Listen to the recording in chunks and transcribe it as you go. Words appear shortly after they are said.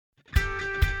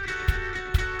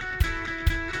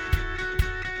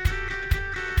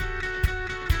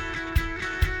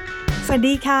วัส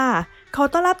ดีค่ะขอ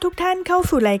ต้อนรับทุกท่านเข้า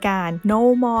สู่รายการ No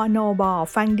More No Ball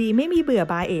ฟังดีไม่มีเบื่อ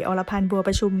บายเออรพันธ์บัวป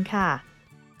ระชุมค่ะ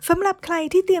สำหรับใคร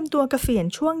ที่เตรียมตัวเกษียณ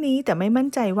ช่วงนี้แต่ไม่มั่น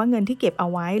ใจว่าเงินที่เก็บเอา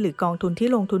ไว้หรือกองทุนที่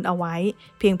ลงทุนเอาไว้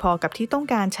เพียงพอกับที่ต้อง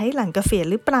การใช้หลังเกษียณ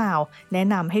หรือเปล่าแนะ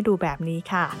นำให้ดูแบบนี้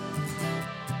ค่ะ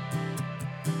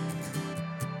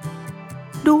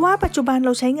ดูว่าปัจจุบันเร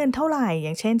าใช้เงินเท่าไหร่อ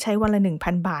ย่างเช่นใช้วันละ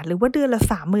 1,000 บาทหรือว่าเดือนละ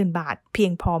 30,000 บาทเพีย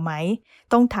งพอไหม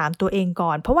ต้องถามตัวเองก่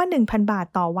อนเพราะว่า 1,000 บาท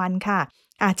ต่อวันค่ะ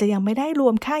อาจจะยังไม่ได้ร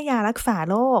วมค่ายารักษา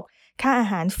โรคค่าอา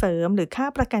หารเสริมหรือค่า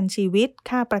ประกันชีวิต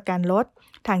ค่าประกันรถ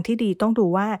ทางที่ดีต้องดู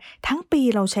ว่าทั้งปี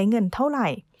เราใช้เงินเท่าไหร่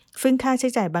ซึ่งค่าใช้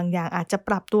จ่ายบางอย่างอาจจะป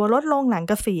รับตัวลดลงหลัง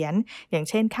เกษียณอย่าง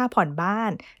เช่นค่าผ่อนบ้า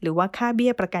นหรือว่าค่าเบี้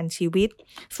ยประกันชีวิต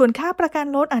ส่วนค่าประกัน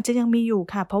รถอาจจะยังมีอยู่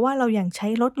ค่ะเพราะว่าเรายังใช้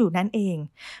รถอยู่นั่นเอง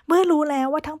เมื่อรู้แล้ว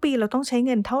ว่าทั้งปีเราต้องใช้เ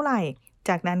งินเท่าไหร่จ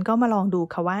ากนั้นก็มาลองดู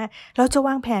ค่ะว่าเราจะว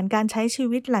างแผนการใช้ชี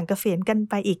วิตหลังเกษียณกัน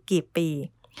ไปอีกกี่ปี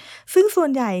ซึ่งส่ว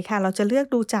นใหญ่ค่ะเราจะเลือก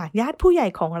ดูจากญาติผู้ใหญ่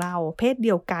ของเราเพศเ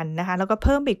ดียวกันนะคะแล้วก็เ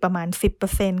พิ่มอีกประมาณ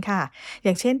 10% ค่ะอ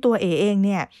ย่างเช่นตัวเองเ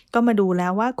นี่ยก็มาดูแล้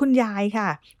วว่าคุณยายค่ะ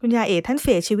คุณยายท่านเ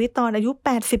สียชีวิตตอนอายุ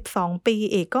82ปี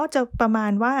ก็จะประมา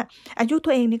ณว่าอายุตั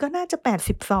วเองนี่ก็น่าจะ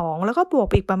82แล้วก็บวก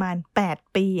อีกประมาณ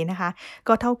8ปีนะคะ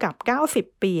ก็เท่ากับ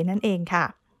90ปีนั่นเองค่ะ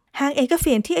หากเก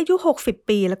ษียณที่อายุ60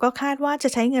ปีแล้วก็คาดว่าจะ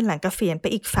ใช้เงินหลังเกษียณไป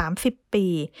อีก30ปี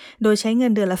โดยใช้เงิ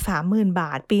นเดือนละ 30,000 บ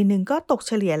าทปีหนึ่งก็ตกเ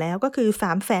ฉลี่ยแล้วก็คือ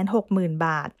 360,000 บ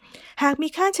าทหากมี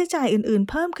ค่าใช้จ่ายอื่นๆ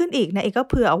เพิ่มขึ้นอีกนะก็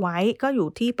เผื่อเอาไว้ก็อยู่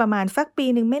ที่ประมาณสักปี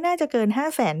หนึ่งไม่น่าจะเกิน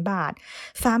 500,000 บาท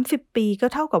30ปีก็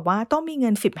เท่ากับว่าต้องมีเงิ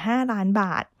น15ล้านบ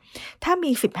าทถ้า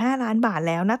มี15ล้านบาท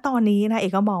แล้วณตอนนี้นะ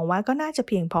ก็มองว่าก็น่าจะเ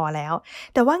พียงพอแล้ว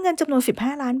แต่ว่าเงินจำนวน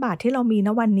15ล้านบาทที่เรามีณ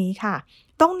วันนี้ค่ะ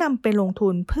ต้องนำไปลงทุ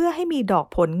นเพื่อให้มีดอก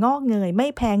ผลงอกเงยไม่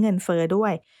แพ้เงินเฟ้อด้ว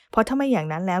ยเพราะถ้าไม่อย่าง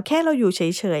นั้นแล้วแค่เราอยู่เฉ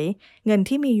ยๆเงิน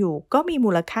ที่มีอยู่ก็มี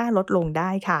มูลค่าลดลงได้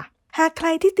ค่ะหากใคร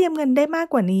ที่เตรียมเงินได้มาก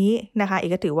กว่านี้นะคะ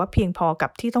ก็ถือว่าเพียงพอกับ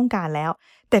ที่ต้องการแล้ว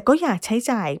แต่ก็อยากใช้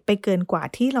จ่ายไปเกินกว่า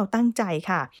ที่เราตั้งใจ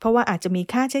ค่ะเพราะว่าอาจจะมี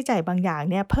ค่าใช้จ่ายบางอย่าง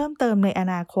เนี่ยเพิ่มเติมในอ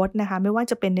นาคตนะคะไม่ว่า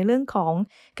จะเป็นในเรื่องของ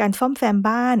การซ่อมแซม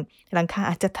บ้านหลังคา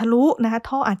อาจจะทะลุนะคะ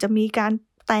ท่ออาจจะมีการ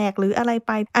แตกหรืออะไรไ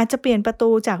ปอาจจะเปลี่ยนประตู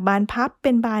จากบานพับเ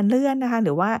ป็นบานเลื่อนนะคะห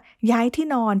รือว่าย้ายที่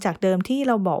นอนจากเดิมที่เ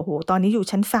ราบอกโอ้โหตอนนี้อยู่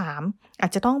ชั้น3อา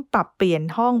จจะต้องปรับเปลี่ยน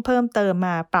ห้องเพิ่มเติมม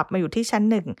าปรับมาอยู่ที่ชั้น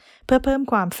1เพื่อเพิ่ม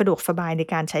ความสะดวกสบายใน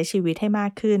การใช้ชีวิตให้มา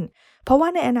กขึ้นเพราะว่า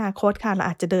ในอนาคตค่ะเรา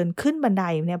อาจจะเดินขึ้นบันได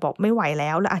เนี่ยบอกไม่ไหวแล้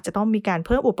วเราอาจจะต้องมีการเ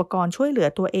พิ่มอุปกรณ์ช่วยเหลือ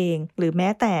ตัวเองหรือแม้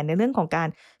แต่ในเรื่องของการ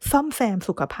ซ่อมแซม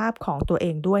สุขภาพของตัวเอ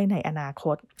งด้วยในอนาค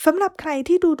ตสำหรับใคร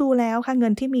ที่ดูแล้วค่ะเงิ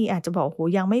นที่มีอาจจะบอกโห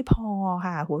ยังไม่พอ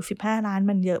ค่ะโห15ล้าน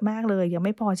มันเยอะมากเลยยังไ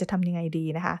ม่พอจะทำยังไงดี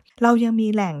นะคะเรายังมี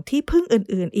แหล่งที่พึ่ง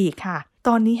อื่นๆอีกค่ะต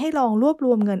อนนี้ให้ลองรวบร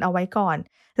วมเงินเอาไว้ก่อน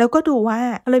แล้วก็ดูว่า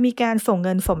เรามีการส่งเ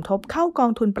งินสมทบเข้ากอ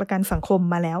งทุนประกันสังคม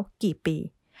มาแล้วกี่ปี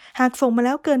หากส่งมาแ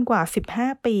ล้วเกินกว่า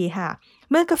15ปีค่ะ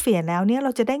เมื่อเกษียณแล้วเนี่ยเร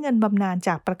าจะได้เงินบำนาญจ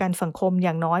ากประกันสังคมอ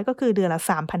ย่างน้อยก็คือเดือนละ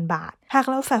 3,000 บาทหาก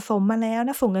เราสะสมมาแล้วน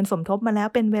ะส่งเงินสมทบมาแล้ว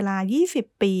เป็นเวลา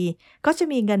20ปีก็จะ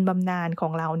มีเงินบำนาญขอ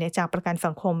งเราเนี่ยจากประกัน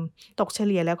สังคมตกเฉ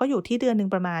ลี่ยแล้วก็อยู่ที่เดือนนึง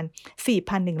ประมาณ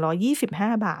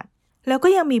 4,125 บาทแล้วก็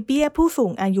ยังมีเบี้ยผู้สู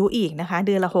งอายุอีกนะคะเ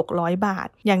ดือนละ600 บาท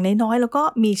อย่างน้อยๆแล้วก็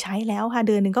มีใช้แล้วค่ะเ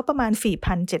ดือนนึงก็ประมาณ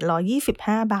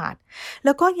 4,725 บาทแ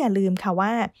ล้วก็อย่าลืมค่ะว่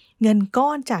าเงินก้อ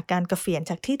นจากการเกษียณ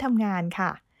จากที่ทำงานค่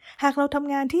ะหากเราท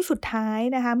ำงานที่สุดท้าย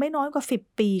นะคะไม่น้อยกว่า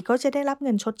10ปีก็จะได้รับเ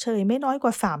งินชดเชยไม่น้อยก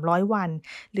ว่า300วัน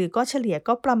หรือก็เฉลี่ย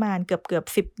ก็ประมาณเกือบ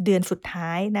10เดือนสุดท้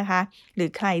ายนะคะหรือ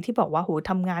ใครที่บอกว่าโห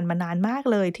ทำงานมานานมาก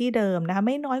เลยที่เดิมนะคะไ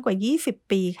ม่น้อยกว่า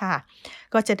20ปีค่ะ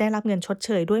ก็จะได้รับเงินชดเช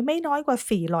ยด้วยไม่น้อยกว่า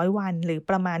400วันหรือ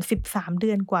ประมาณ13เดื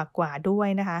อนกว่าๆด้วย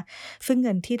นะคะซึ่งเ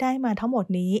งินที่ได้มาทั้งหมด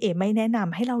นี้ไม่แนะน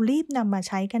ำให้เรารีบนำมาใ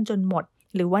ช้กันจนหมด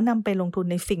หรือว่านำไปลงทุน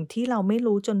ในสิ่งที่เราไม่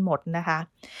รู้จนหมดนะคะ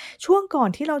ช่วงก่อน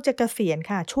ที่เราจะเกษียณ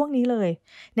ค่ะช่วงนี้เลย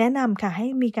แนะนำค่ะให้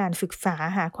มีการศึกษา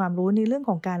หาความรู้ในเรื่อง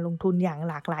ของการลงทุนอย่าง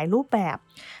หลากหลายรูปแบบ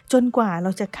จนกว่าเร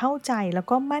าจะเข้าใจแล้ว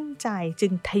ก็มั่นใจจึ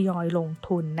งทยอยลง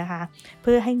ทุนนะคะเ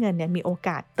พื่อให้เงินเนี่ยมีโอก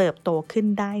าสเติบโตขึ้น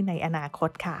ได้ในอนาคต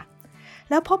ค่ะ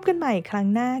แล้วพบกันใหม่ครั้ง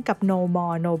หน้ากับ No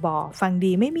More No Ball ฟัง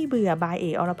ดีไม่มีเบื่อบาย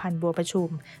อรพันธ์บัวประชุม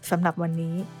สำหรับวัน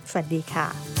นี้สวัสดีค่ะ